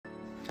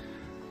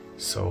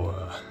So,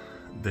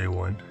 day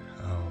one.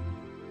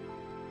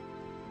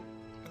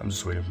 I'm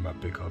just waiting for my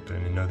pickup.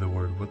 In another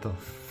word, what the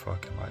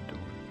fuck am I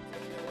doing?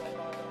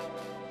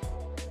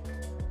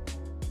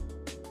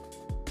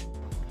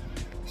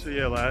 So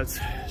yeah, lads,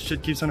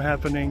 shit keeps on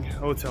happening.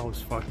 Hotel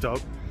is fucked up.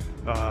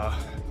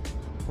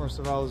 First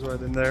of all, is right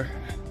in there.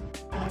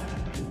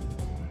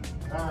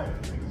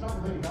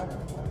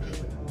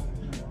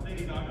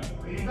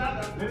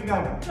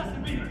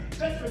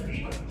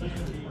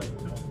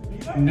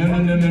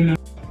 No.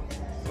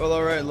 Well,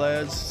 alright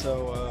lads,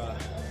 so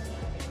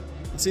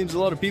it seems a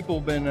lot of people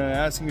have been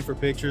asking me for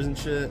pictures and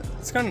shit.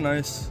 It's kind of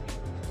nice,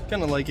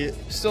 kind of like it.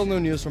 Still no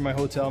news from my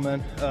hotel,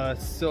 man.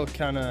 It's still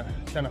kind of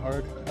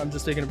hard. I'm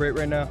just taking a break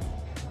right now.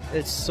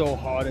 It's so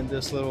hot in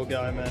this little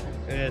guy, man.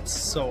 It's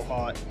so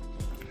hot.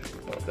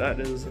 Well, that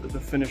is the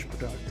finished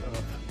product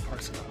of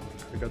Fursuit.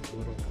 I got the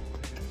little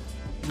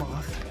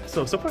moth.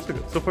 So far so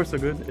good. So far so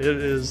good. It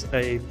is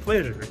a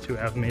pleasure to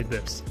have made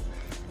this.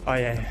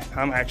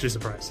 I'm actually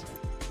surprised.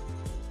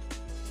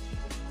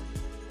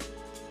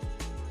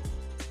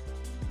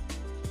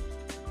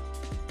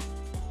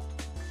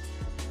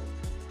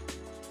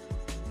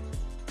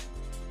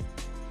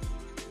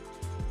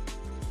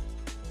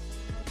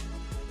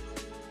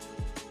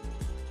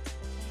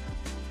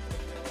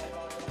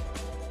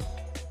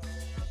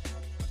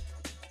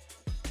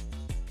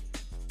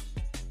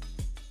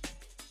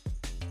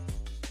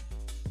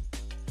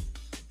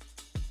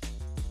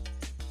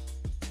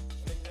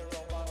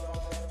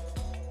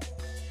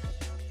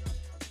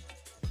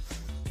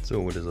 So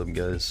what is up,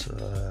 guys?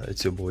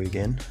 It's your boy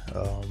again.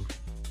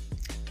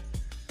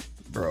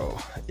 Bro,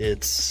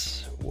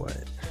 it's what?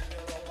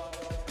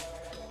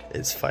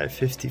 It's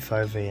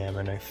 5:55 a.m.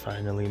 and I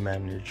finally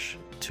managed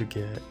to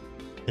get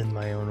in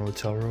my own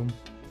hotel room.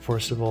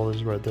 First of all,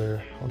 is right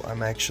there.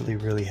 I'm actually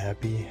really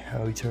happy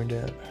how he turned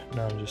out.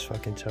 Now I'm just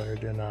fucking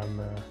tired and I'm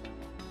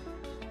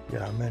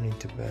heading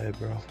to bed,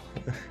 bro.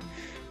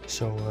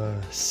 So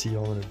see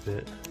y'all in a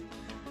bit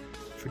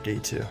for day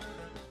 2.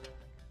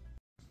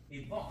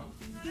 In bond,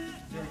 there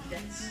are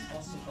debts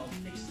also called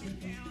fixed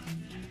income.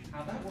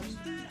 How that works?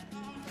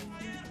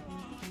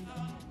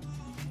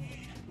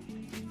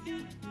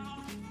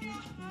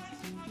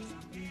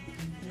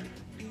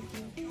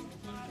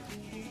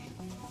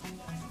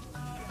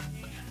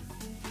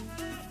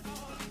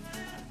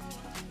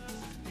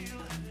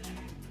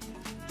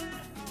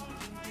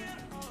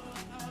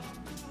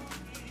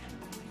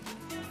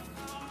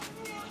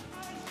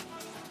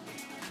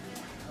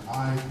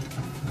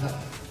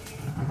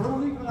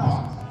 Furnal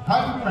Equinox. How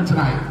you doing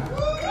tonight?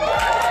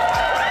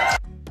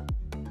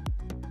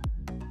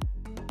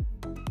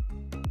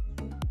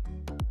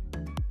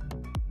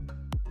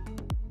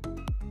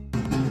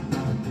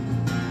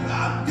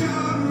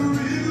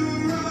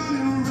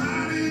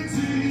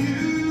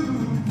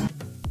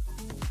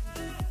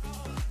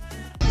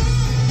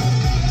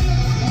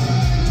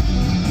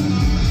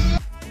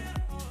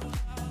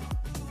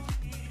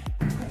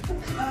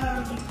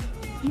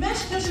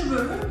 Mèche de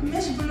cheveux,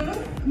 mèche bleue,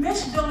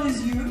 mèche dans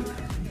les yeux.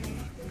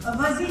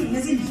 Vas-y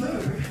le feu.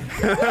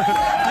 Yeah!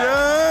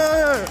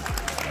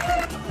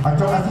 I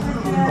think there's a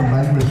little bit of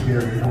language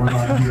here going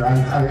on here.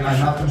 I'm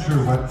not too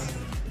sure what.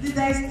 Did I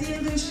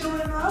steal the show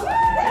enough?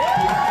 Yeah!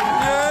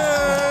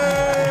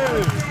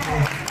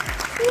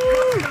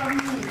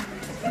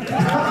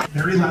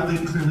 Very loudly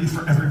and clearly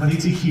for everybody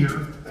to hear.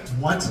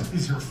 What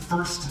is your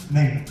first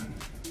name?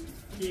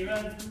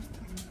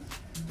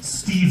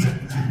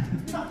 Steven.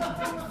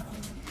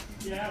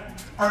 Yeah.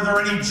 Are there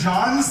any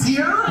Johns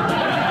here?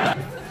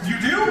 You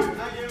do?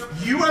 I do.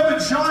 You have a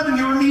John in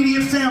your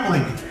immediate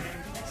family.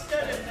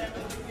 Extended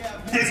family, yeah.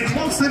 It's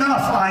close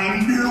enough.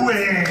 I knew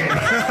it.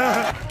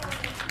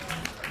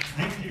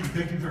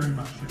 Thank you very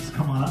much. Just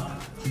come on up.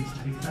 Please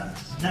take that.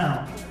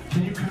 Now,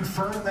 can you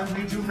confirm that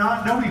we do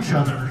not know each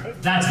other?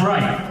 That's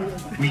right.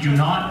 We do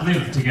not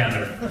live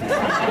together.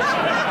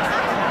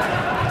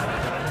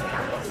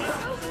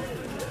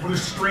 What a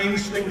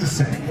strange thing to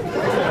say.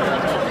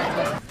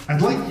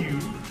 I'd like you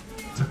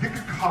to pick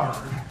a card.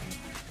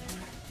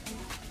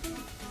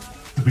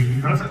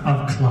 3 of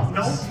clubs.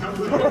 No.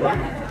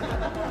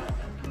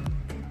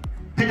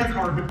 Pick a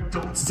card, but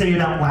don't say it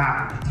out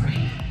loud.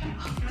 3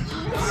 of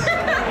clubs.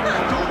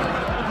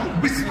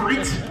 Don't whisper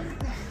it.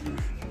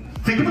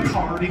 Think of a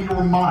card in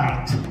your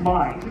mind.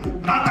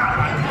 Not that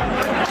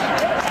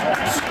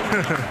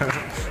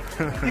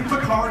one. Think of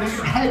a card in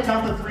your head,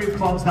 not the 3 of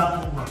clubs. That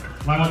won't work.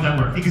 Why won't that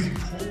work? Because you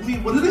told me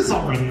what it is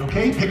already,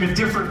 okay? Pick a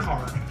different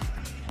card.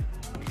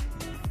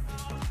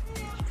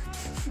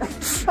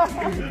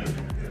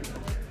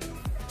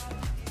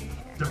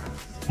 The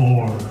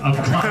 4 of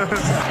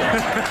clubs.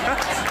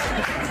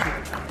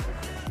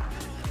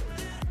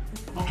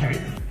 Okay,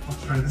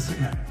 let's try this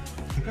again.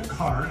 Pick a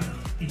card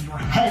in your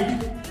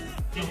head.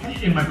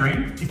 In my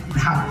brain? If you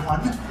have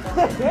one.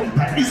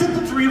 That isn't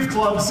the 3 of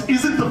clubs,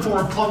 isn't the 4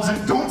 of clubs,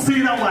 and don't say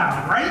it out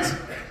loud, right?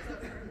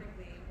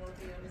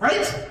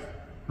 Right?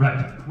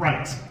 Right.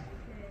 Right.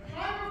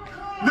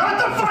 Not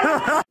the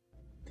 5!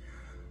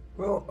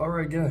 Well,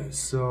 alright guys,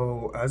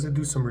 so as I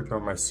do some repair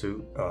on my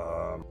suit,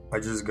 I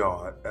just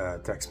got a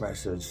text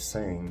message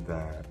saying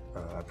that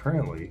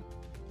apparently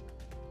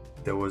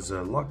there was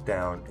a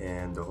lockdown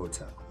in the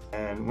hotel.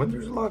 And when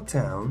there's a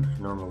lockdown,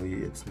 normally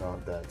it's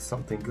not that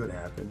something good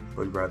happened,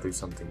 but rather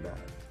something bad.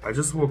 I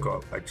just woke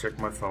up, I checked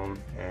my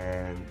phone,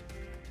 and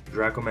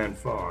Dracoman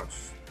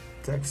Fox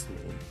texted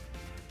me,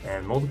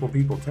 and multiple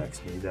people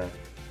text me that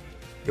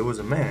there was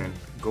a man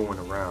going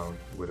around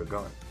with a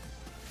gun.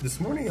 This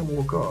morning I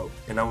woke up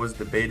and I was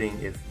debating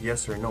if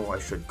yes or no I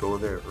should go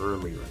there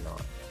early or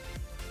not.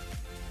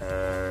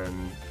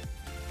 And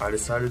I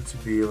decided to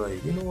be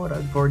like, you know what,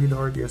 I partied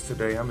hard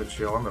yesterday, I'm gonna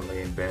chill, I'm gonna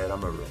lay in bed, I'm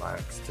gonna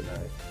relax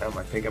tonight. I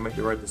think I made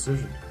the right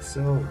decision.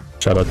 So,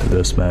 shout out to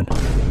this man.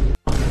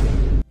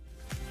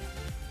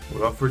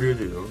 Without further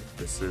ado,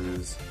 this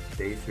is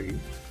day 3.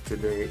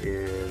 Today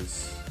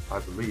is, I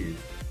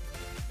believe,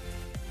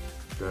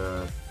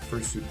 the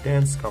Fursuit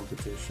dance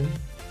competition,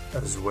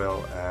 as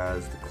well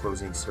as the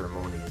closing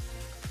ceremony